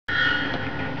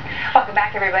Welcome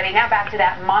back, everybody. Now back to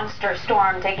that monster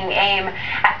storm taking aim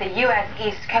at the U.S.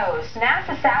 East Coast.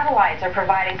 NASA satellites are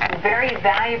providing some very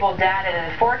valuable data to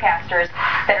the forecasters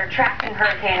that are tracking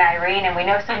Hurricane Irene, and we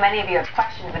know so many of you have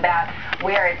questions about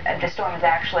where the storm is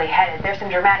actually headed. There's some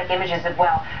dramatic images as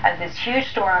well of this huge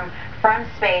storm from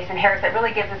space, and Harris, that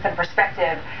really gives us some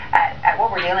perspective at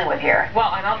what we're dealing with here.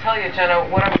 Well, and I'll tell you, Jenna,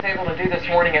 what I was able to do this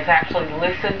morning is actually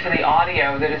listen to the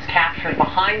audio that is captured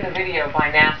behind the video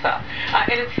by NASA.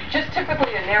 And it's just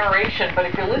typically a narration, but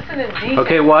if you listen in detail...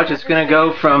 Okay, watch, it's going to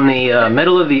go from the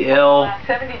middle of the L,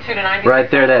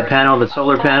 right there, that panel, the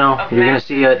solar panel. You're going to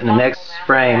see it in the next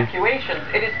frame.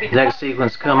 Next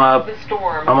sequence come up,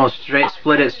 almost straight,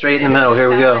 split it straight in the middle.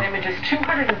 Here we go. Images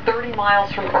 230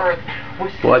 miles from Earth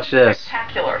was watch this.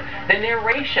 Spectacular. The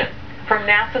narration from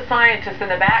NASA scientists in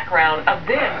the background of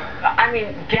them, I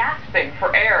mean, gasping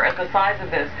for air at the size of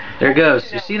this. There it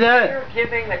goes. You see that?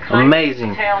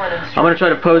 Amazing. I'm going to try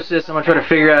to post this. I'm going to try to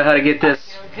figure out how to get this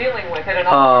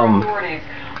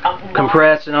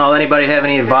compressed and all. Anybody have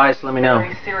any advice, let me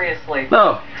know. Seriously.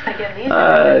 No,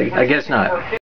 I guess not.